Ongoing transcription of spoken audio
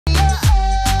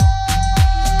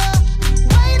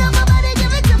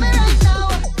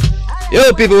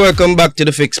Yo, people, welcome back to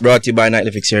The Fix, brought to you by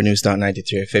Nightly Fix here, Newstalk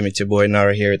 93 FM. It's your boy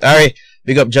Nara here. Harry,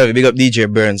 big up Javi, big up DJ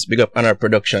Burns, big up Honor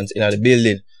Productions in the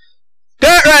building.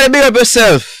 Get right, big up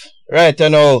yourself. Right, I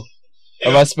know, I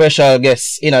have a special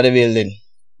guest in the building.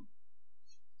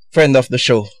 Friend of the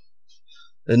show,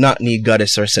 the Not Need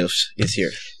Goddess herself is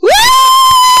here.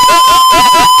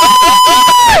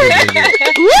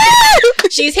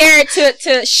 She's here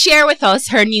to share with us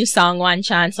her new song, One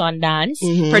Chance, One Dance,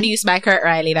 produced by Kurt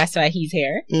Riley. That's why he's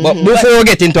here. But before we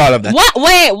get into all of that, what?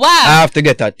 Wait, what? I have to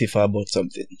get at Tifa about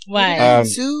something. Why?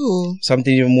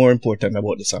 Something even more important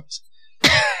about the songs.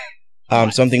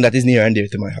 Something that is near and dear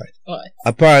to my heart. What?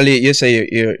 Apparently, you say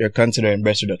you're considering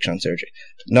breast reduction surgery.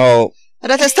 No.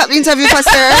 That I stop the interview,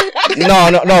 Pastor. No.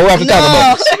 We have to talk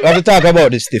about this. We have to talk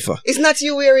about this, Tifa. It's not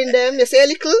you wearing them. You say a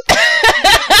little.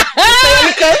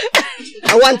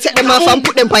 I want to take them off and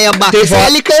put them on your back.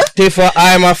 Tifa,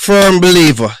 I am a firm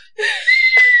believer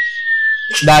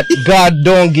that God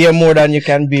don't give more than you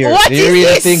can bear. What Are you is really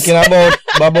this? thinking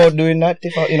about doing that,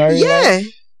 Tifa? In our real life?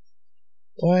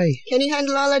 Why? Can you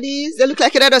handle all of these? They look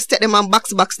like you just take them and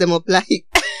box them up like.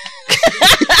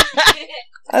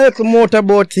 I like a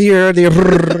motorboat here. So you're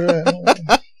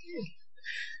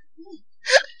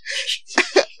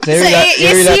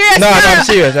serious? No, I'm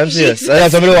serious.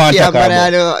 That's what I want to talk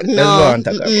about.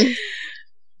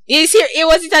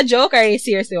 Was it a joke or you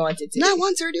seriously wanted to? No, I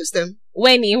want to reduce them.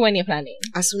 When you planning?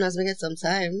 As soon as we get some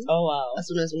time. Oh wow. As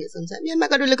soon as we get some time. Yeah, I'm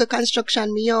going to do like a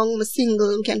construction. Me young, I'm single,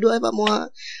 I can do whatever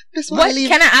more.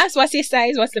 Can I ask what's your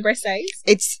size? What's the breast size?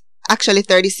 It's actually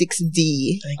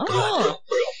 36D. Oh.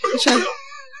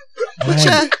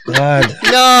 God.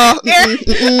 No.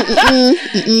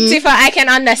 Tifa, I can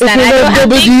understand. I don't have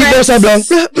big breasts.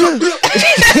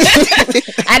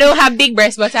 I don't have big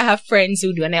breasts, but I have friends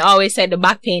who do, and they always said the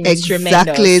back pain is tremendous.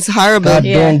 Exactly, it's horrible. God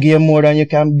don't give more than you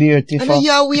can bear, Tifa. I know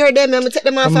you're weird, them. I'm going to take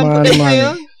them off and put them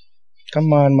here.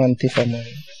 Come on, man, Tifa, man.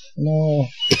 No.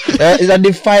 It's a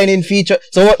defining feature.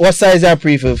 So what size are you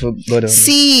prefer for brother?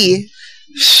 C.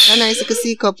 A nice little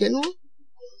C cup, you know?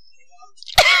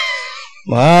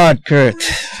 Mad, Kurt.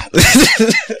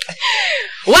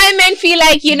 Why men feel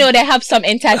like, they have some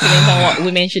entitlement on what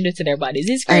women should do to their bodies?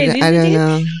 It's crazy. I don't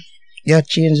know. Yeah,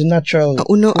 change natural.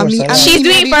 No, I mean, she's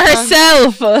doing it for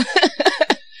herself.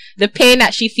 The pain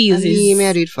that she feels is.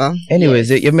 Anyways,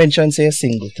 you mentioned say you're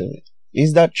single to me.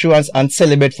 Is that true and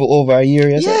celibate for over a year?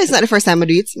 Yeah, it's not the first time I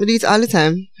do it. I do it all the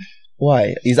time.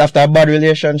 Why? Is after a bad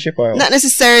relationship or what? Not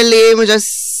necessarily. I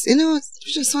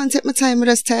just want to take my time. I'm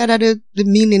just tired of the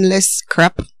meaningless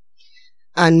crap.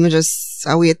 And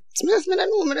I wait. I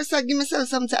don't know. I just give myself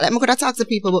some time. Like, I could have talked to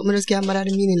people, but I just can't bother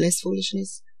the meaningless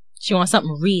foolishness. She wants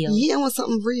something real. Yeah, I want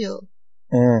something real.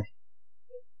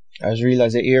 As real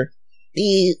as your ear?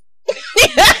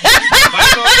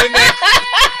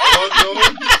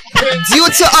 Due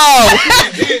to all.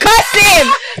 Cuss him!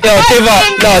 Yo, Tifa,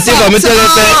 me tell you,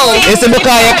 it's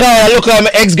because you look like my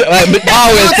ex-girlfriend. I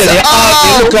always tell you,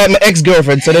 you look like my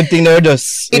ex-girlfriend, so the thing they're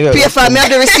just. It pay for me, I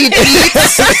have the receipt,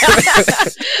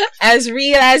 please. As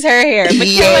real as her hair. But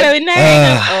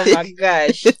oh my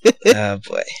gosh. Oh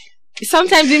boy.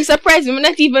 Sometimes I'm surprised, I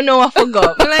not even know I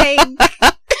forgot. I'm like.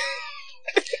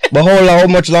 But how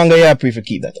much longer you prefer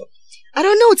keep that up? I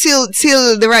don't know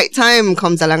till the right time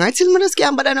comes along. I till me just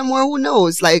can't bother no more. Who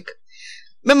knows? Like,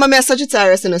 remember me a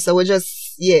Sagittarius, so we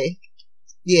just it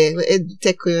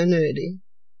take you already.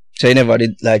 So you never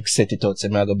did like set it out, say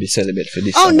I'm gonna be celibate for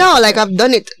this. Oh no, like I've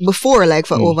done it before, like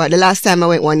for over the last time I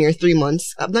went 1 year, 3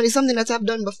 months. I've done it something that I've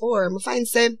done before. I find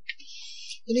say,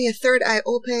 your third eye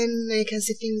open, and you can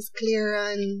see things clear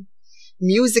and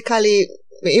musically.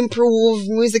 Me improve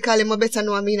musically, I better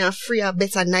know I'm in a free, a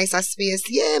better, nicer space.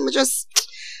 Yeah, I just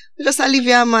live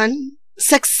here, man.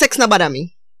 Sex not bother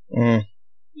me.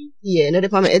 Yeah, not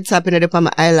upon my head tap, not upon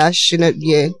my eyelash, not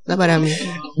bother me.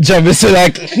 Job is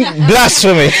like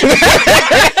blasphemy.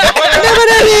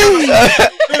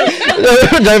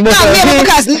 No,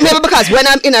 maybe because when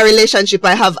I'm in a relationship,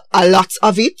 I have a lot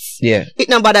of it. Yeah. It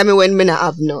not bother me when I not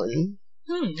have none.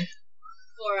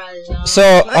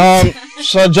 So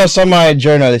just for my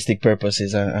journalistic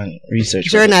purposes and research.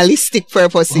 Journalistic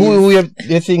purposes. Who you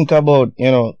think about,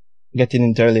 getting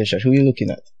into a relationship? Who are you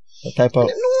looking at? What type of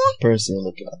person you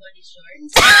looking at?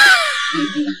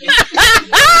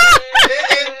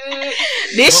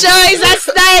 This show is a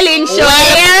styling show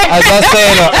here. As I say,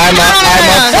 I'm a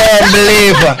firm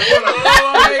believer.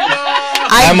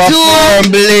 I'm a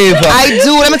firm believer. I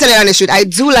do. Let me tell you the honest truth. I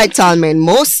do like tall men.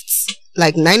 Most.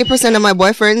 Like 90% of my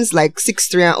boyfriends, like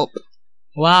 6'3" and up.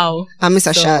 Wow. I miss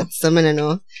a shot, so I don't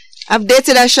know. I've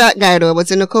dated a short guy though, but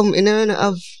short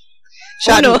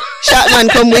man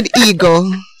come with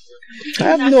ego. I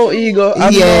have no ego.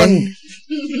 I'm none.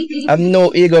 I have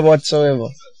no ego whatsoever.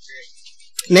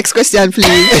 Next question, please.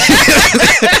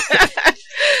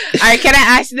 Alright, can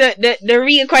I ask the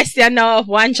real question now of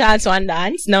One Chance, One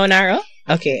Dance? No, Naro?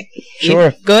 Okay.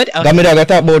 Sure. Good? Okay. Got me dog, I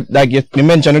talk about, like, you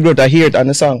mentioned the growth, I hear it on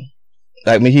the song.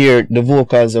 Like, me hear the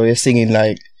vocals or you're singing,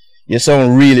 like, you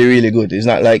sound really, really good. It's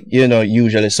not like,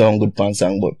 usually sound good pan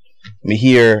song, but me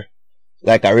hear,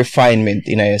 like, a refinement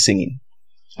in your singing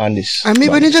on this. I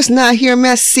mean, when you just not hear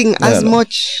me sing as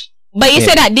much. But you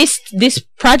said that this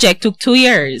project took 2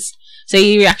 years. So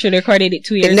you actually recorded it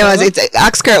 2 years ago? No,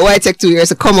 ask Kurt why it took 2 years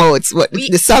to come out. But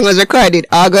the song was recorded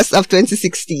August of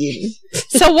 2016.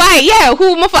 So why? Yeah,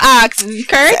 who must ask?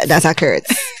 Kurt? That's a Kurt.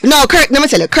 No, Kurt, let me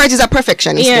tell you, Kurt is a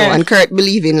perfectionist though, and Kurt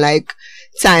believe in like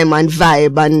time and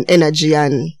vibe and energy,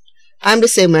 and I'm the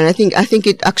same man. I think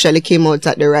it actually came out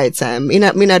at the right time.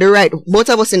 Both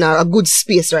of us in a good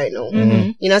space right now.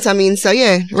 Mm-hmm. You know what I mean? So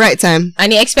yeah, right time.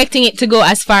 And you're expecting it to go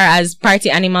as far as Party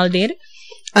Animal did?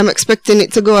 I'm expecting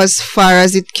it to go as far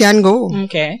as it can go.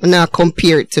 Okay. Not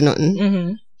compare it to nothing.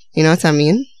 Mm-hmm. You know what I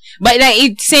mean? But like,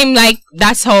 it seemed like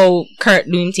that's how Kurt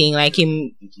doing thing. Like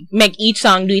him make each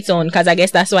song do its own. Because I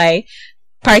guess that's why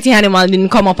Party Animal didn't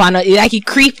come up on us. Like he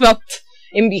crept up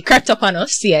on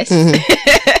us, yes. Mm-hmm.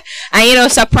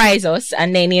 And surprise us.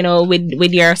 And then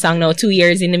with your song now 2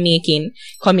 years in the making,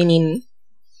 coming in.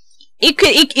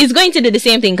 It's going to do the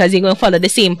same thing because you're going to follow the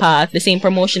same path, the same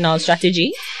promotional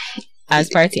strategy as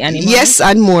Party Animal. Yes,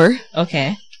 and more.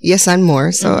 Okay. Yes, and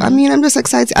more. So, I mean, I'm just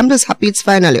excited. I'm just happy it's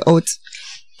finally out.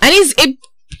 And it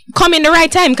come in the right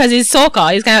time because it's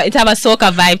soca. It have a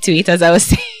soca vibe to it, as I was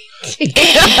saying.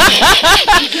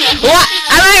 What?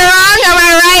 Am I wrong? Am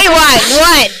I right? What?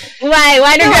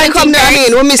 Why do you come there? I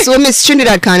mean, we miss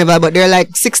Trinidad Carnival, but there are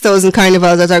like 6,000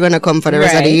 carnivals that are going to come for the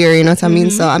rest of the year, you know what I mean?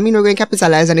 So, I mean, we're going to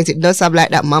capitalize on it. It does have like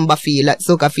that mamba feel, that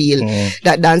soca feel,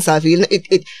 that dancehall feel.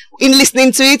 In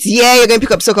listening to it, you're going to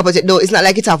pick up soca, but it's not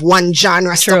like it have one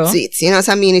genre stuck to it. You know what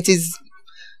I mean? It is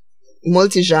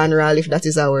multi-genre, if that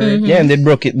is our word. Yeah, and they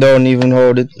broke it down even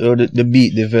how the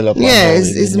beat developed. Yeah,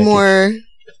 it's more...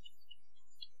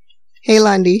 Hey,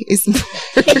 Landy. It's more...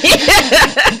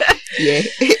 Yeah.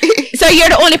 So you're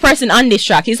the only person on this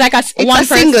track. It's like it's a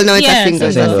single. No, it's a single.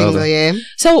 It's a single. Yeah.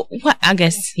 So what? I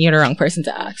guess you're the wrong person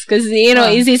to ask because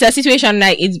is this a situation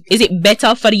like is it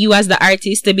better for you as the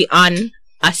artist to be on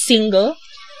a single?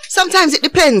 Sometimes it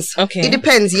depends. Okay. It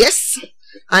depends. Yes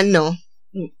and no.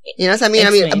 You know what I mean?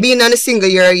 Explain. I mean, being on a single,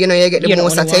 you get the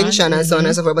most attention and so on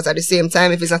and so forth. But at the same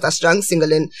time, if it's not a strong single,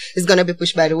 then it's gonna be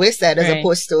pushed by the wayside as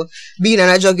opposed to being on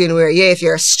a juggling where, if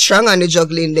you're strong on the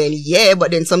juggling, then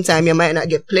but then sometimes you might not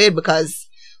get played because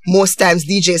most times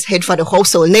DJs head for the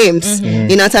household names.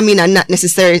 You know what I mean? And not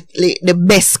necessarily the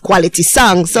best quality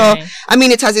song. So, I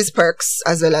mean, it has its perks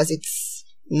as well as its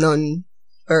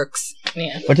non-perks.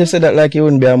 Yeah. But you said that like you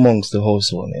wouldn't be amongst the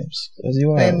household names. As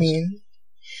you are.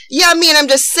 I'm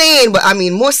just saying, but I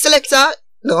mean, most selector,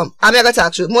 no, I'm not gonna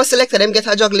talk truth. Most selector, them get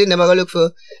a juggling, them are gonna look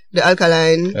for the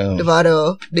alkaline, the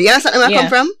vado, the understand where I come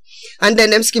from? And then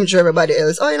them skim through everybody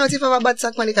else. Oh, if I have a bad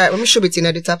sack money card, we should be in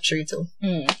the top 3 too.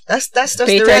 That's just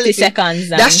pay the 30 reality. seconds.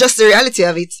 That's just the reality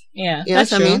of it. Yeah. You know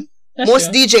what I mean? That's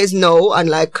most true. DJs know,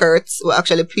 unlike Kurt, will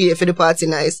actually play for the party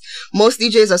nice. Most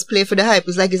DJs just play for the hype.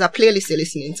 It's like it's a playlist you're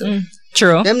listening to.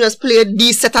 True. Them just play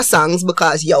these set of songs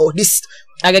because, this...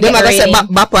 Them are going to say,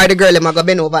 bap the girl, them are going to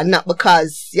bend over, not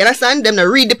because, you understand? Them to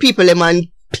read the people, them and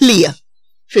play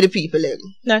for the people, them.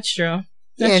 That's true.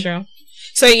 That's true.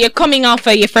 So you're coming off,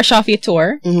 you're fresh off your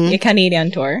tour, your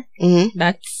Canadian tour.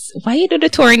 That's, why you do the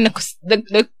tour in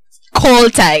the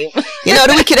cold time? You know,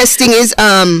 the wickedest thing is,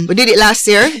 we did it last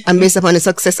year, and based upon the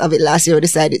success of it last year, we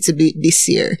decided to do it this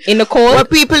year. In the cold? What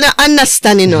people don't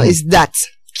understand, is that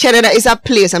Canada is a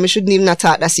place, and we shouldn't even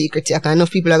talk that secret here, because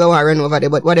enough people are going to run over there,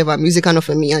 but whatever, music enough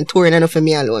for me, and touring enough for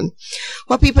me alone.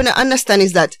 What people don't understand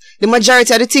is that the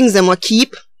majority of the things them will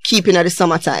keeping at the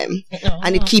summertime,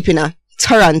 and it keeping at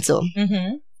Toronto.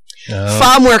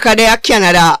 Farm worker there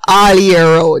Canada all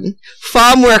year round.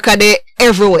 Farm worker there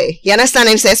everywhere. You understand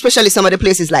what I'm saying? Especially some of the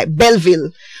places like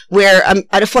Belleville, where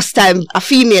at the first time a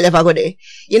female ever go there.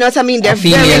 You know what I mean? They're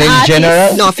female very in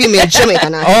general? No, female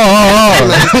Jamaican.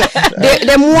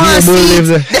 Them want see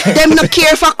them not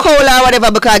care for coal or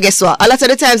whatever, because guess what? A lot of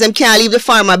the times them can't leave the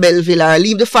farm at Belleville or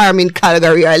leave the farm in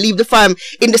Calgary or leave the farm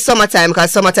in the summertime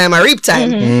because summertime are reap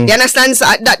time. You understand? So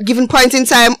at that given point in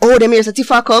time, them here's a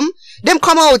Tifa come. Them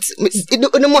come out.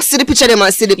 You must see the picture them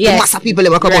and see the mass of people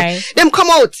them come out. Them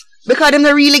come out. Because them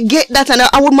don't really get that. And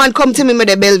a woman come to me with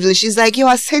the Belleville. She's like,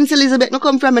 yo, St. Elizabeth no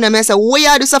come from me. And I say,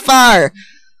 where are you so far?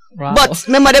 Wow. But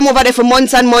remember them over there for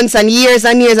months and months and years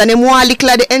and them want little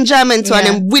of the enjoyment so and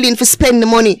them willing to spend the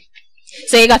money.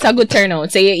 So you got a good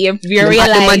turnout. So you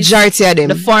realize the majority of them.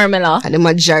 The formula. And the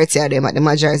majority of them,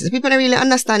 people don't really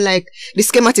understand like the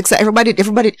schematics that everybody,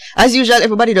 as usual,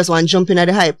 everybody just want to jump in at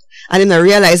the hype. And then they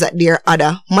realize that there are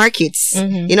other markets.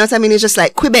 You know what I mean? It's just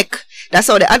like Quebec. That's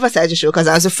how they advertise the show because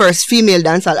I was the first female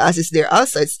dancehall artist there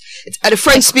also. It's at the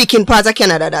French speaking part of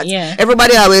Canada that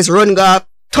everybody always run go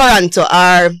Toronto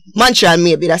or Montreal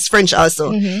maybe, that's French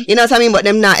also. You know what I mean? But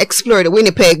them not explore the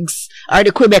Winnipegs or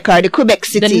the Quebec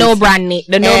cities. The no brand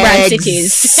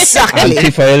cities. Exactly. And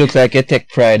Tifa, you look like you take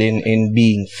pride in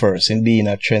being first, in being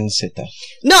a trendsetter.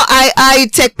 No, I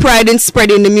take pride in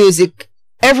spreading the music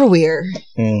everywhere.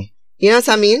 You know what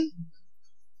I mean?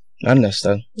 I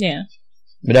understand. Yeah.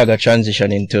 But I got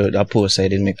transition into the post I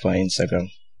didn't make for Instagram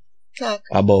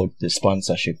about the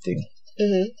sponsorship thing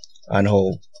and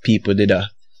how people did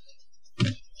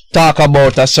talk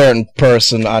about a certain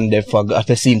person and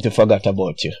they seem to forget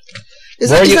about you.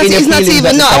 It's not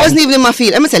even. No, I wasn't even in my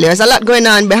field. Let me tell you, there's a lot going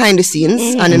on behind the scenes,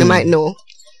 and then you might know.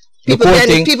 People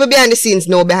behind the scenes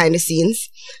know behind the scenes.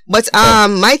 But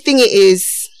my thing is,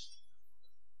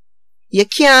 you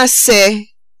can't say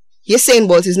Usain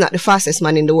Bolt is not the fastest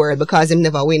man in the world because him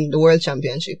never win the world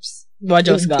championships. But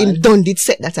just gone. Him done did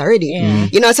set that already.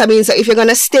 You know what I mean? So if you're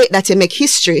gonna state that you make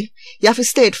history, you have to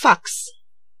state facts.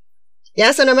 You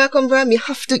understand where I come from? You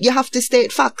have to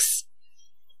state facts.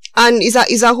 And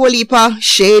is a whole heap of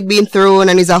shade being thrown,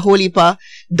 and is a whole heap of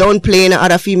downplaying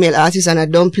other female artists and a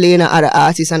downplaying other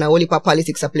artists and a whole heap of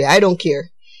politics at play. I don't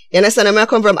care. You understand where I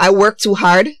come from? I work too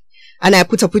hard and I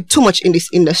put up with too much in this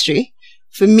industry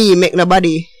for me make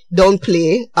nobody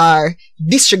downplay or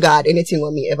disregard anything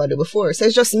what me ever do before. So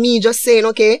it's just me just saying,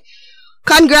 okay,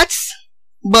 congrats,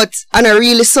 but and I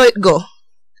really saw it go.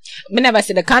 Me never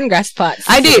see the congrats part.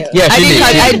 I did. Yeah,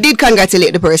 I did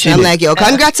congratulate the person. I'm like, yo,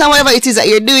 congrats on whatever it is that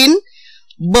you're doing.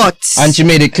 But and she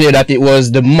made it clear that it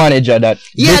was the manager that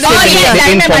I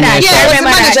remember that. Yeah, it was the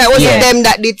manager. It wasn't them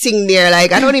that did thing there.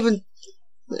 Like I don't even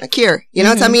care. You know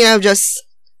what I mean? I'm just.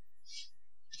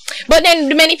 But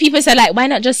then many people say like, why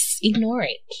not just ignore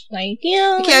it? Like,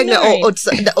 yeah, you can't ignore.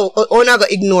 I'm not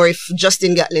gonna ignore if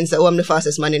Justin Gatlin said, "Oh, I'm the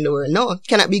fastest man in the world." No, it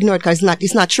cannot be ignored because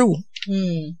it's not true.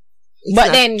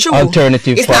 But then true.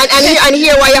 Alternative facts. And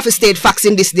here why you have to state facts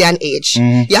in this day and age.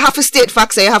 You have to state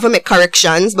facts and you have to make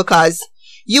corrections because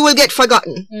you will get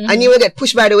forgotten and you will get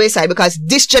pushed by the wayside because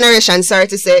this generation, sorry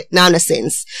to say,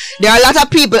 nonsense. There are a lot of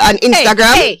people on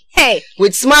Instagram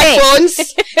with smartphones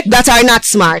that are not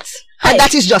smart. And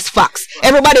that is just facts.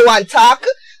 Everybody want to talk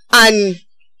and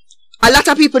a lot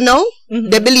of people now,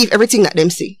 they believe everything that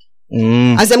them see.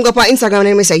 As them go up on Instagram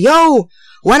and they say, yo,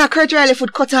 when a Kurt Riley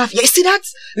foot cut off, you see that?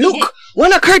 Look,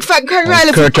 when a Kurt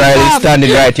Riley foot cut off. Standing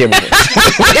right here. You know,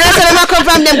 so them come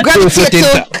from them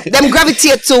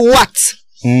gravitate to what?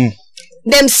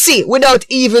 Them see without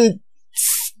even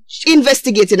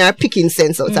investigating or picking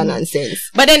sense out of nonsense.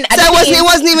 But then so it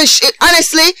wasn't even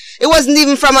honestly, it wasn't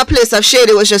even from a place of shade.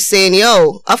 It was just saying,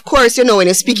 yo, of course, you know, when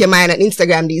you speak your mind on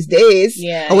Instagram these days,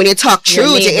 and when you talk truth,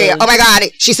 oh my god,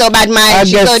 she's so bad mind,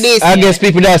 she's so this. I guess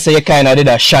people that say you kinda did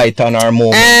a shite on our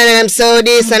moment. And I'm so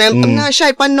this and I'm not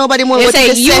shite on nobody more. You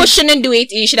say you shouldn't do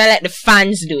it, you should have let the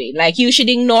fans do it. Like you should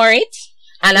ignore it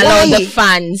and allow the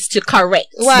fans to correct.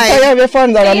 Why? Because you have your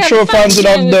fans, and I'm sure fans would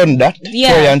have done that.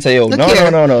 Yeah. And say, yo,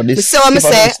 no. This so I'm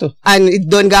say, and it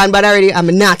done gone bad already. I'm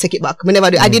not take it back.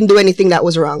 I didn't do anything that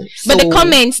was wrong. So. But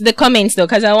the comments though,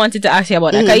 because I wanted to ask you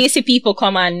about that. Because you see people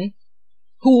come on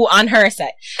who on her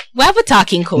side. We have a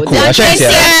talking code. Cool.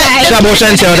 Shenseea.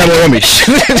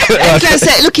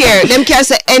 Look here, them can't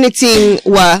say anything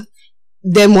what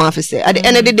them want to say. At the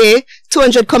end of the day,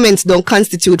 200 comments don't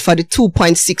constitute for the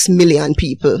 2.6 million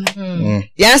people.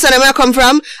 You understand where I come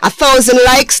from? 1,000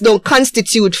 likes don't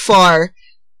constitute for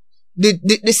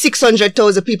the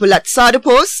 600,000 people that saw the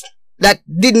post that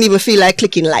didn't even feel like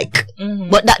clicking like.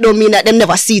 But that don't mean that them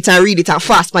never see it and read it and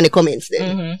fast on the comments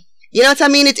then. You know what I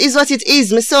mean? It is what it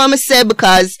is. So I'm say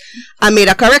because I made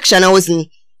a correction. I wasn't,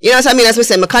 you know what I mean? As I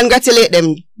say, I congratulate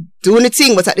them doing the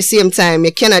thing, but at the same time,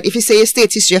 you cannot, if you say you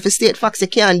state history, if you state facts, you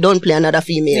can't downplay another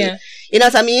female. Yeah. You know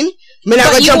what I mean? Me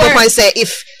not gonna jump up and say,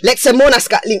 if, let's say Mona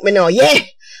Scott link me now,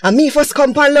 and me first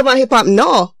come on Love and Hip Hop,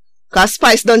 no. Cause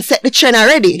Spice done set the trend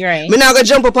already. Right. Me not gonna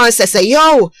jump up and say,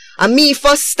 yo, and me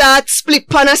first start split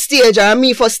pan a stage, or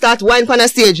me first start wine pan a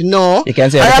stage, no. You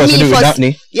can't say I first do with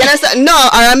Daphne. You understand? No,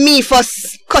 or me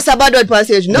first cuss a bad word pan a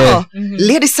stage, no.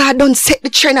 Ladies are done set the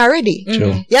trend already.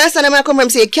 True. You understand where I come from?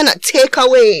 Say you cannot take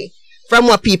away from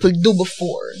what people do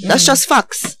before. That's just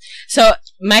facts. So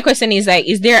my question is like,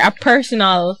 is there a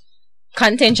personal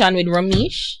contention with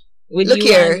Ramesh? With Look you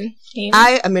here. and him?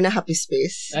 I am in a happy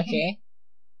space. Okay.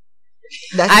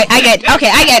 I get it. Okay,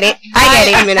 I get it.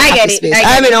 am in a happy space.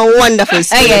 I'm in a wonderful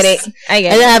space. I get it.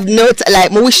 And I have no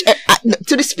like, I wish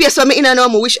to the space I'm in, I know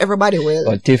I wish everybody well.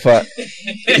 But Tifa,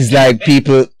 it's like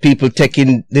people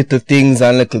taking little things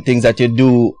and little things that you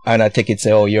do, and I take it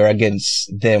say, oh, you're against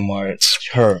them or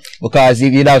her. Because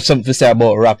if you have something to say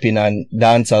about rapping and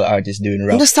dancehall artists doing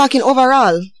rap, I'm just talking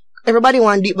overall. Everybody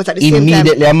want deep, but at the same time,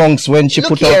 immediately amongst when she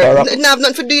put out a rap. I have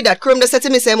nothing to do that. Chrome just said to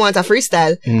me, say, I want a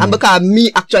freestyle. And because me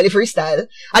actually freestyle,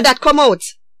 and that come out.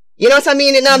 You know what I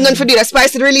mean? And I have nothing to do that.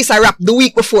 Spice did release a rap the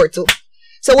week before too.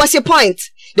 So what's your point?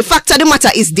 The fact of the matter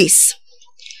is this.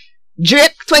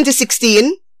 Drake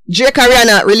 2016, Drake and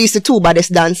Rihanna released the 2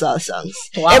 baddest dancehall songs.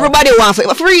 Wow. Everybody want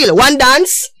for real. One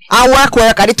dance and work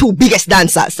are the 2 biggest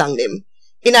dancehall songs them.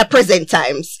 In our present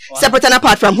times. Wow. Separate and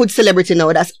apart from Hood Celebrity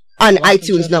now, that's on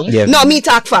iTunes now. Yeah. No, me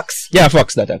talk facts. Yeah,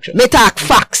 facts that actually. Me talk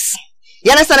facts.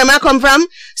 You understand where I come from?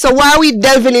 So why are we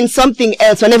delving in something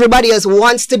else when everybody else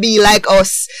wants to be like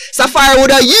us? Safari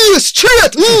would have used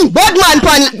straight, bad man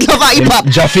pan love hip hop.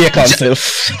 Jamaican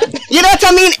self. You know what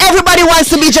I mean? Everybody wants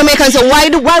to be Jamaican, so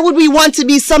why would we want to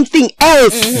be something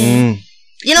else?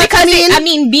 You know because what I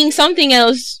mean? Being something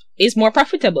else is more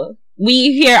profitable.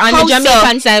 We here on the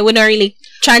Jamaican side, we don't really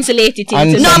translate it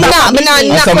into... No, I'm not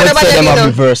knock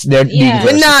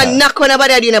on about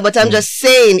that, you know, but I'm just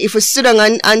saying, if we sit down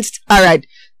and alright,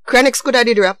 Chronix could have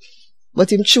did rap,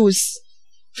 but him choose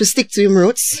to stick to him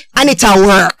roots, and it'll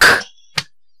work.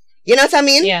 You know what I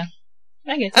mean? Yeah.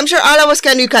 I get it. I'm sure all of us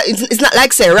can do, it's not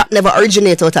like say rap never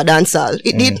originated out of dancehall.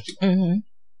 It did.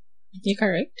 You're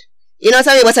correct. You know what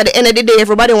I mean? But at the end of the day,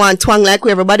 everybody want twang like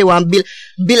we, everybody want be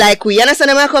like we. You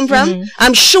understand where I come from?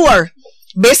 I'm sure,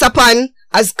 based upon,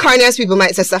 as corny as people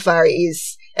might say Safari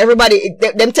is, everybody,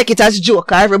 them take it as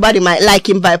joke, or everybody might like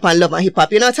him vibe and love and hip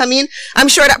hop. You know what I mean? I'm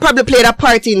sure that probably played a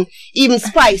part in even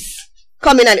Spice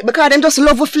coming on it, because them just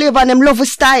love a flavor and them love a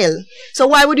style. So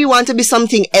why would you want to be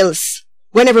something else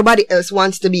when everybody else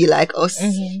wants to be like us?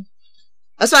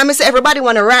 That's why I say everybody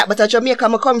want to rap, but at Jamaica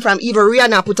I come from, even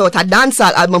Rihanna put out a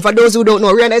dancehall album. For those who don't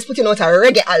know, Rihanna is putting out a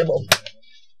reggae album.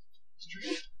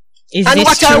 And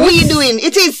what are we doing?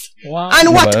 It is. Wow.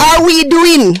 And what are we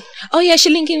doing? Oh yeah, she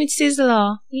linking with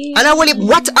Sizzler. Yeah. And I will,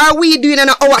 what are we doing in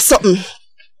an hour something?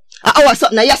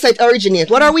 Yes, it originate.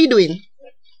 What are we doing?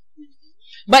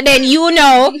 But then you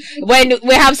know, when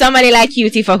we have somebody like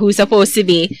you, Tifa, who's supposed to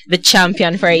be the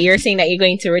champion for it, you're saying that you're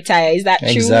going to retire. Is that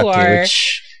true? Or...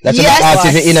 That's about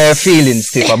in your feelings,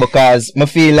 Tifa, because I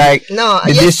feel like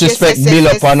the disrespect build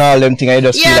up on all them things. I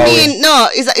just feel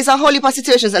it's a whole heap of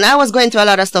situations, and I was going through a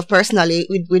lot of stuff personally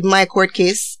with my court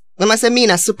case. Remember I said me in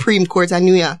a Supreme Court in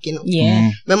New York, you know. Yeah.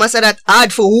 Remember I said that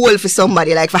hard for hold for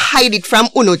somebody, like for hide it from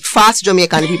fast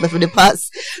Jamaican people for the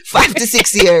past 5 to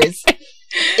 6 years.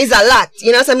 It's a lot,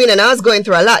 you know what I mean? And I was going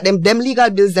through a lot. Them legal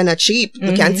bills, they're not cheap.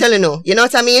 You can't tell you no. You know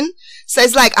what I mean? So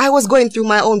it's like I was going through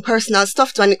my own personal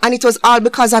stuff too, and it was all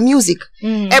because of music.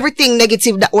 Everything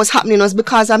negative that was happening was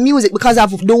because of music, because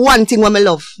of the one thing what I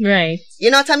love. Right.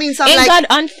 You know what I mean? So Ain't like, God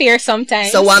unfair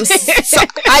sometimes? So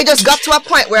I just got to a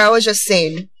point where I was just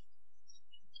saying,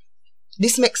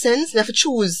 this makes sense. I have to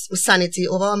choose sanity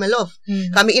over what I love.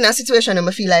 I'm in a situation and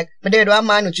I feel like my dad was a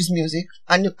man which is music,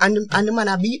 and the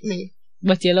man beat me.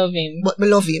 But you love him. But me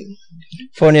love him.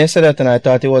 Funny you said that, and I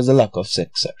thought it was the lack of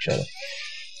sex, actually.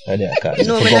 I think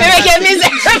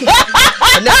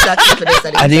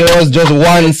it was just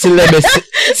one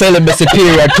celibacy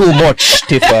period too much,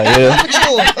 Tifa. Yeah.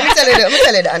 True. Let me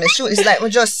tell you that, and the truth is like we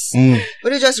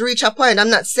just reach a point. I'm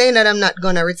not saying that I'm not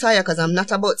gonna retire, because I'm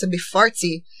not about to be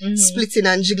 40, splitting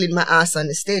and jiggling my ass on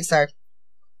the stage, sir.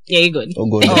 Yeah, you're good. Oh,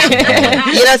 good. You know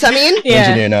what I mean? Yeah.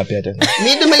 Engineer now, Peter.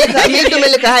 Me do me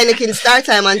like a Heineken start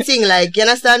time and thing, like, you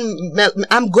understand?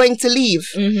 I'm going to leave.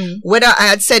 Whether I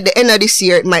had said the end of this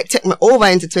year, it might take me over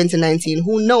into 2019.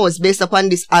 Who knows? Based upon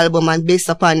this album and based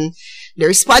upon the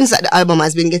response that the album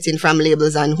has been getting from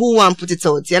labels and who want to put it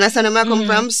out. You understand where I come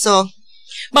from? So...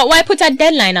 But why put a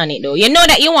deadline on it though? You know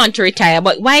that you want to retire,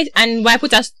 but why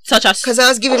put such a... Because I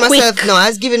was giving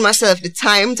myself the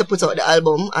time to put out the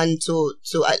album and to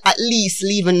at least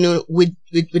leave with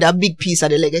a big piece of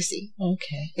the legacy.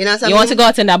 Okay. You know what I mean? You want to go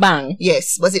out in a bang?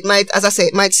 Yes, but it might, as I say,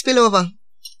 it might spill over.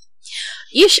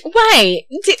 Why?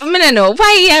 I don't know.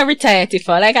 Why you retire,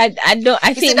 Tifa? Like I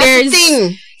think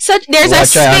there's a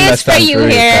space for you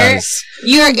here.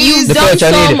 You've done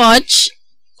so much.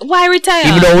 Why retire?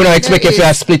 Even though we don't expect you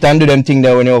to split and do them thing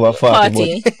there when you're over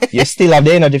 40. But you still have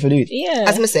the energy for do it. Yeah.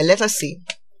 As I say, let us see.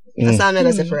 That's all I'm going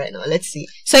to say for right now. Let's see.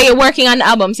 So you're working on the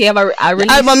album. So you have a release?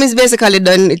 The album is basically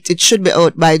done. It should be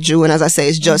out by June. As I say,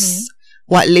 it's just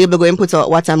what label going put out,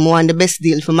 what I'm want the best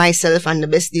deal for myself and the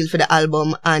best deal for the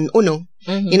album and Uno.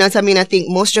 You know what I mean? I think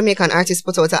most Jamaican artists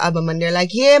put out an album and they're like,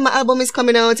 yeah, my album is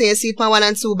coming out and you see it on 1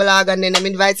 and 2 blog and then I'm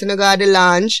inviting to go to the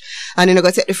launch and then I go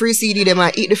take the free CD, they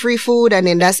might eat the free food and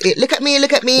then that's it. Look at me.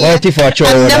 Well, Tifa,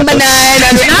 I'm number 9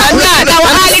 and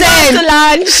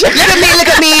Look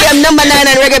at me, I'm number 9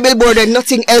 on Reggae Billboard and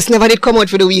nothing else never did come out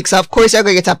for the week. So of course you're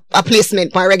gonna get a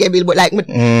placement on Reggae Billboard. Like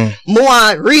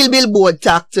more real Billboard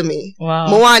talk to me. Wow.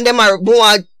 More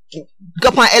go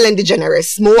up on Ellen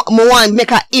DeGeneres. More want make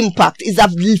an impact. It's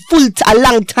a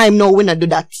long time now we not do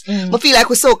that. I feel like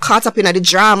we're so caught up in the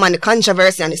drama and the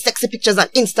controversy and the sexy pictures on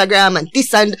Instagram and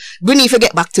this and we need to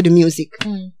get back to the music.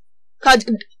 Because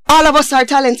all of us are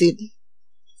talented.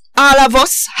 All of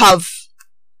us have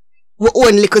our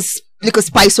own little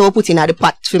spice we put in at the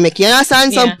pot to make. You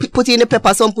understand? Some put in the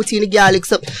pepper, some put in the garlic.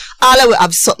 Some, all of us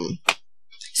have something.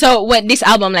 So with this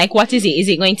album, like what is it? Is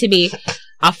it going to be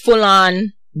a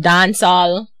full-on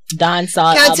dancehall Can't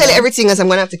album? tell you everything as I'm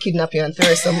gonna have to kidnap you and throw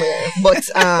you somewhere. But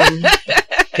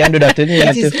can't do that, didn't you?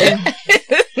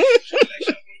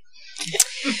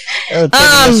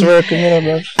 Working, you know,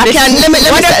 bro. I can let me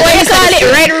what you call it?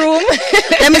 Red Room?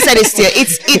 Let me say this to you.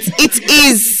 It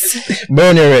is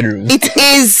burn your Red Room. It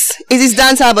is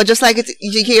dancehall, but just like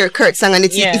you hear Kurt song and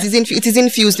it is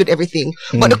infused with everything.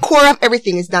 But the core of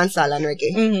everything is dancehall and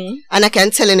reggae. And I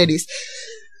can tell you this.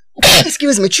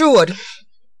 Excuse me, true word.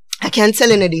 I can tell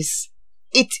you this.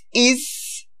 It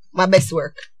is my best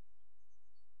work.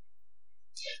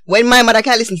 When my mother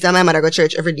can't listen to my mother go to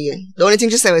church every day, the only thing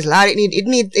she said was, Lord,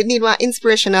 it need one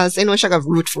inspirational, so you know, she have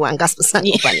root for one gospel song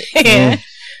up on it.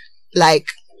 Like,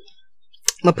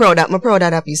 I'm proud of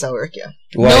that piece of work, yeah.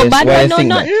 No bad one,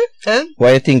 no nothing.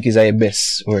 Why you think is your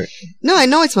best work? No, I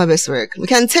know it's my best work. We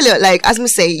can tell you, like, as me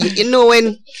say, you know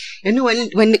when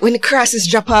the crosses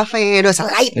drop off and you're just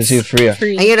light. You see free.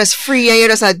 And you're just free and you're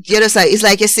just it's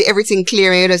like you see everything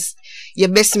clear and you're just your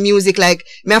best music. Like,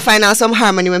 me I find out some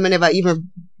harmony when I never even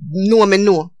know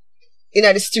in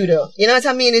the studio. You know what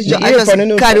I mean? It's just,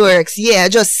 God works. Yeah,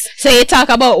 just. So you talk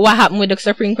about what happened with the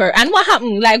Supreme Court and what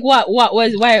happened? Like what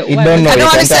was why? I don't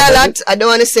want to say a lot. I don't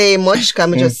want to say much.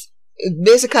 Cause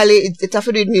basically it have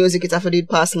to do with music. It have to do with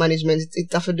past management.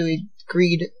 It have to do with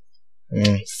greed.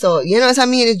 So you know what I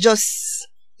mean?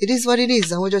 It is what it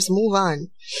is, and we just move on.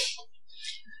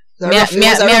 Me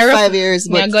 5 years.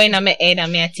 Me going on my head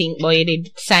and me I think, boy, you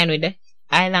did sign with the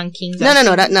Island Kings. No.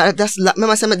 That's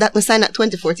remember that we signed at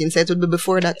 2014, so it would be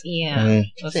before that. Yeah.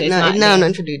 No,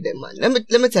 nothing to do with them, man.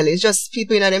 Let me tell you, it's just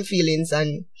people in them feelings,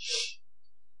 and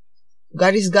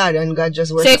God is God, and God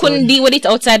just works. So you couldn't deal with it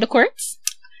outside the courts,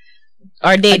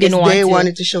 or they didn't want. They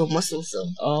wanted to show muscle, so.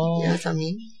 Oh. You know what I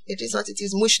mean? It is what it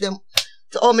is. Mush them.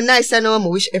 To all me nice, I know. I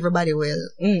wish everybody well.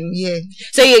 Yeah.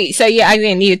 So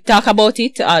again, you talk about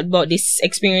it about this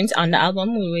experience on the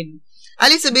album with a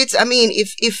little bit. I mean,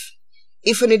 if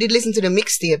when you did listen to the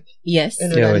mixtape, yes, you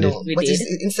know, but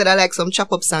instead of like some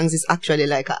chop up songs, it's actually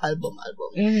like an album.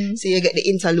 So you get the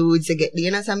interludes, you get the,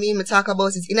 you know what I mean? I talk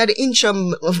about it in the intro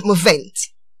of my vent.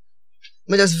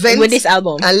 I just vent with this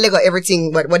album and Lego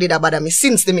everything what did bother me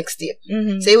since the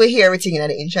mixtape. So you will hear everything in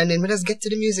the intro and then we just get to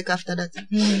the music after that.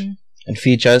 And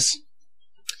features.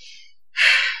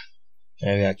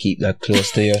 I gotta keep that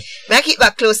close to you. I keep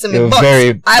that close to me, You're but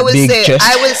very I will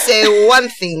chest. say one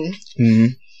thing.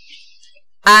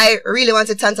 I really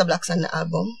wanted Tanta Blacks on the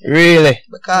album. Really?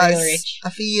 Because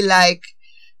I feel like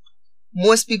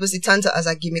most people see Tanta as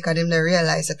a gimmick and them don't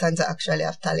realize that Tanta actually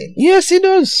have talent. Yes, he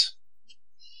does.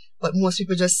 But most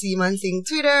people just see him and sing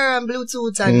Twitter and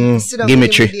Bluetooth and sit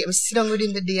down with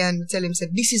him the day and tell him, say,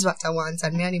 this is what I want,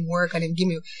 and me and him work and him give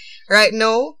me. Right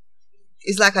now,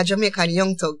 it's like a Jamaican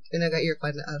young thug. Then I got ear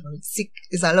on the album. It's sick.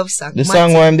 It's a love song. The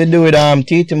song why they do with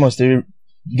Titi must give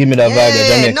me that vibe.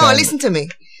 Jamaican. No, listen to me.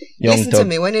 Listen to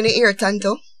me. When you hear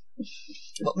Tanto,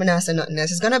 but me not say nothing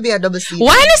else. It's gonna be a double C.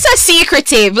 Why is so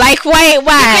secretive? Like why?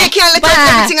 You can't let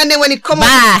out everything and then when it come out,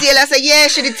 I say, yeah,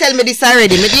 she did tell me this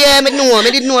already. Me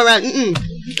didn't know around.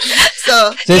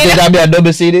 So it's gonna be a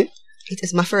double CD? It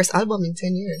is my first album in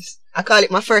 10 years. I call it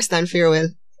my first and farewell.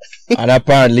 And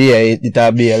apparently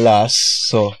it'll be a loss.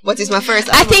 So but it's my first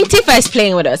album. I think Tifa is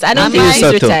playing with us. I don't think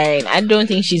she's retiring. I don't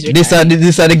think she's retiring.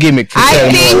 These are the gimmick for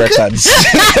selling more records.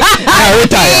 I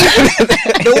retire.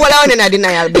 The whole on in a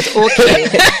denial, but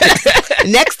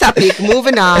okay. Next topic,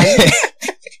 moving on.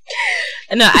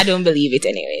 No, I don't believe it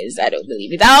anyways. I don't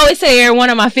believe it. I always say you're one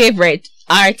of my favorite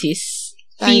artists,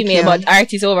 female, but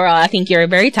artists overall. I think you're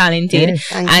very talented.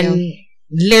 And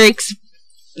lyrics,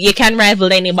 you can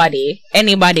rival anybody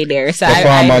there. So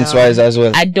performance wise as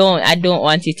well. I don't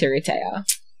want you to retire.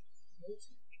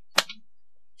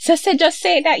 So just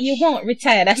say that you won't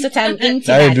retire. That's what I'm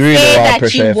into. I really say want that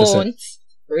pressure you episode. won't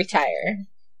retire.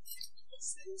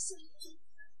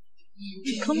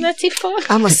 Come on, Tifa.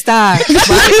 I'm a star.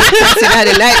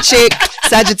 The night chick,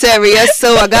 Sagittarius.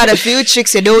 So I got a few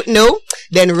chicks you don't know.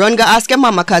 Then run go ask your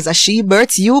mama cause she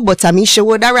birthed you, but Tamisha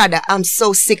woulda rather. I'm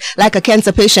so sick like a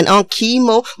cancer patient on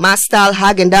chemo. My style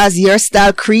Häagen-Dazs, your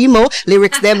style Cremo.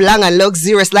 Lyrics them long and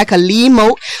luxurious like a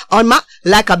limo. On my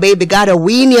like a baby gotta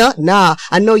wean ya. Nah,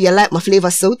 I know you like my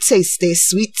flavor so tasty.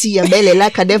 Sweet tea and belly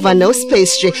like a never no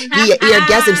pastry. Give your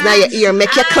eargasms now your ear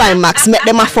make your climax. Make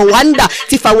them off for wonder.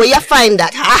 Tifa where you find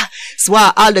that? Ha!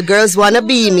 Swat all the girls wanna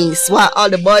be me. Swat all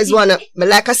the boys wanna me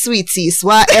like a sweetie.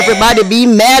 Swat everybody be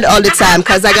mad all the time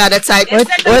cause I got a type.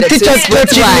 What teachers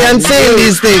touching me and saying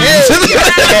these things?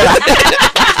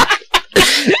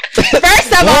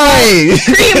 First of all,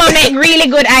 Cremo make really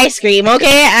good ice cream,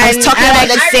 okay? And I was talking about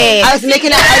I was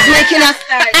making a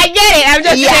I get it, I'm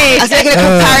just saying. I was making a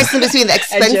comparison between the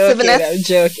expensiveness. I'm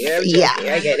joking. Yeah.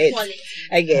 I get it.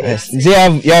 Yes. So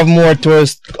you have more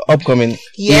tours upcoming.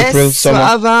 Yes, April, so summer. I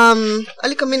have a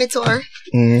little mini tour.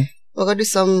 Mm-hmm. We're gonna do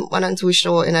some 1 and 2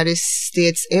 show in the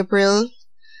States April.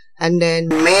 And then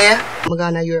May, I'm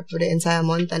going to Europe for the entire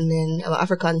month. And then our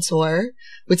African tour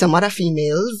with some other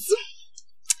females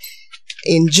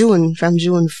in June, from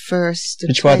June 1st to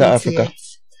Which part of 20th. Africa?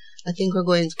 I think we're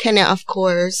going to Kenya, of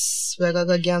course. We're going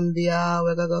to go Gambia.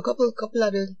 We're going to go a couple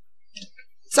other.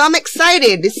 So I'm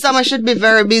excited. This summer should be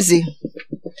very busy.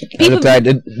 People look like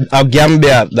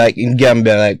Gambia, like in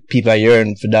Gambia, like people are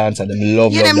yearning for dance and them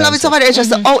love them love it dancing. over there. It's just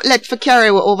the outlet for carry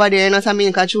over there, you know what I mean?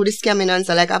 Because through the scamming and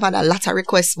so, like, I've had a lot of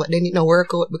requests, but they need no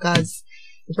work out because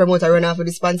the promoter run off with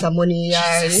the sponsor money.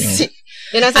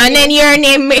 You know what I mean? And then your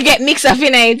name may get mixed up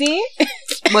in IT.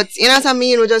 But you know what I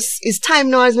mean? We just, it's time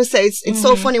now, as we say. It's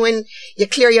so funny when you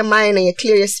clear your mind and you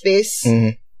clear your space.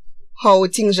 How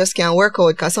things just can't work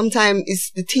out, because sometimes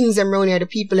it's the things them around you, the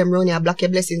people them around you block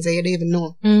your blessings and you don't even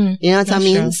know. You know what I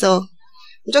mean? True. So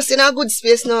I'm just in a good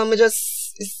space now. I'm just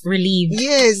relieved.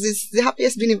 Yes, it's the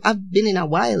happiest I've been in a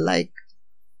while. Like,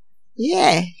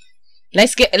 yeah.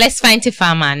 Let's find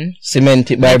Tifa, man. Cement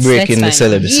it by breaking the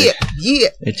celibacy. Yeah.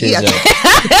 It is.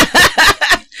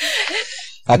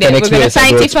 I can experience a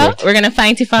growth spurt. We're gonna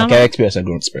find Tifa. I can experience a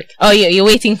growth spurt. Oh, you're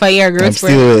waiting for your growth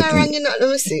spurt. I'm still waiting. Let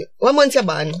me see. 1 month you're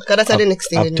born, because that's the next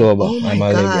thing. October. Oh my I'm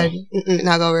God.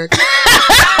 Not gonna work.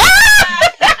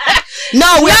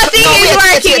 No, nothing is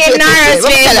working in Nara's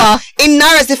favor. In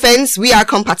Nara's defense, we are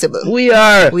compatible. We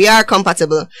are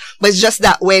compatible. But it's just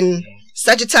that when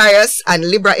Sagittarius and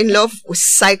Libra in love with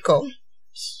psycho.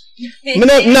 No,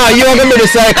 you are going to be the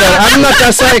psycho. I'm not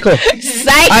a psycho.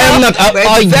 I am not.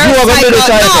 You are going to be the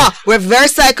psycho. No, we're very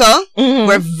psycho.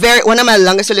 We're very. One of my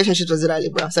longest relationships was with a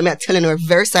Libra. So I'm telling you, we're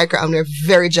very psycho and we're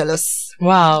very jealous.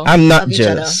 Wow. I'm not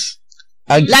jealous.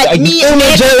 I'm me,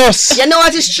 only jealous. You know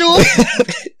what is true?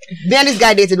 Me and this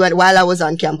guy dated while I was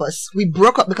on campus. We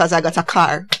broke up because I got a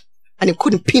car and he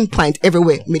couldn't pinpoint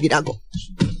everywhere me did I go.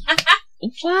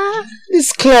 What?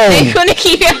 This clown. They couldn't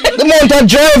keep it. The amount of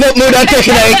drive up more than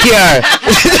taking a car.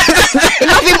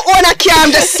 Have him own a car,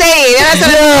 I'm just saying.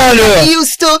 No. He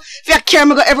used to, if your car,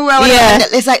 I go everywhere.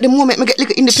 It's like the moment I get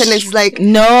little independence, it's like,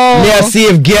 no. Yeah,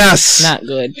 save gas. Not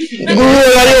good. Go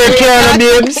over car,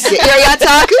 babes. You hear your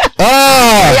talk?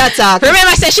 Remember,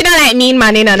 I said she don't like mean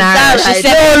man in an hour. She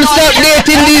said, don't stop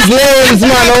dating these lanes,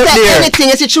 man, out there.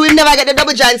 Anything, you see, true, him never get the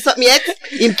double joint something yet.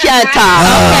 Him can't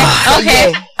talk.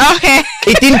 Okay.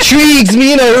 It intrigues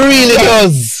me, you know, it really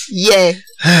does. Yeah.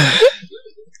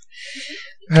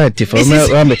 Alright,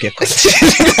 Tifa, I'll make a question.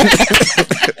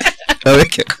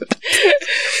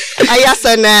 You're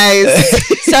so nice.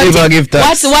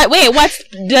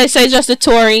 So just the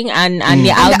touring and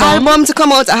the album? The album to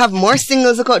come out, I have more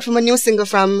singles to come out from a new single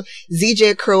from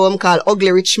ZJ Chrome called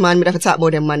Ugly Rich Man. We have to talk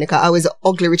about them, man, because I was an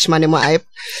ugly rich man in my hype.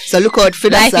 So look out for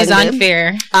that. Life is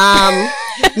unfair.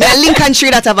 Me and Lincoln Tree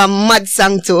that have a mad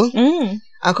song too.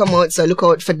 I'll come out, so look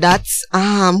out for that.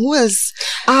 Who else?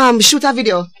 Shoot a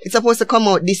video. It's supposed to come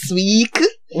out this week.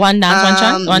 One dance, one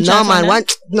chance.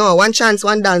 One chance,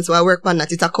 one dance. So I work on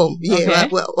that. It'll come. Yeah,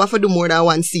 we have to do more than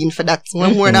one scene for that.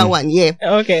 More than one, yeah.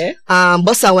 Okay.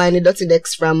 Bossa Wine, the Dirty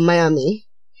Decks from Miami.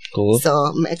 Cool. So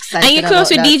I'm excited. And you close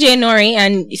with that. DJ Nori,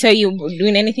 and so you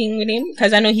doing anything with him?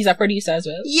 Because I know he's a producer as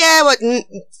well. Yeah, but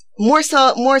more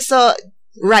so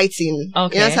writing.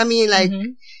 Okay. You know what I mean? Like,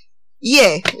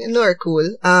 yeah, Nori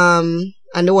cool. And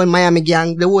the whole Miami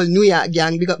gang, the whole New York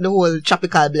gang, big up the whole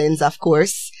Tropical Blends, of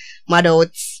course. Mad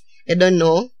Outs, you don't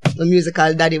know, the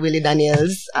musical Daddy Willie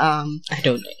Daniels. I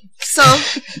don't know. So,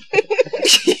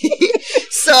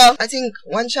 so I think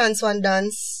one chance, one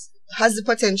dance. has the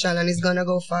potential and it's gonna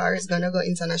go far. It's gonna go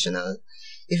international.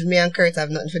 If me and Kurt have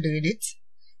nothing to do with it.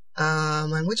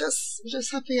 And we're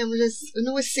just happy and we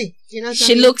see. You know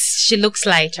she looks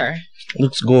lighter.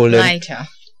 Looks golden. Lighter.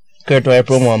 Kurt, why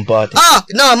promo one party? Oh,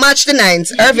 no, March the 9th,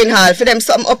 Irving Hall. For them,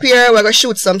 something up here, we're going to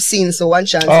shoot some scenes, so one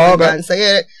chance. Okay. So,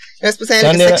 yeah, let's put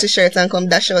on a sexy shirt and come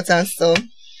dash out and so.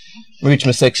 Reach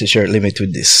my sexy shirt limit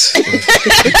with this.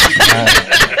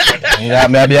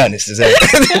 I'll be honest.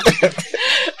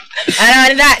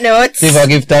 And on that note, Tifa,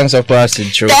 give thanks for passing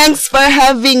through. Thanks for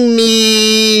having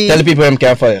me. Tell the people them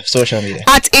can follow social media.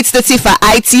 At It's the Tifa,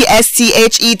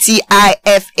 ITSTHETIFA.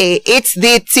 It's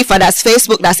the Tifa. That's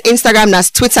Facebook, that's Instagram, that's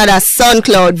Twitter, that's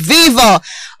SoundCloud. Viva!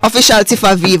 Official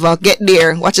Tifa Viva. Get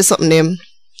there. Watch your something name.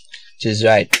 Which is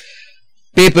right.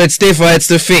 People, it's Tifa, it's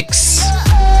the fix.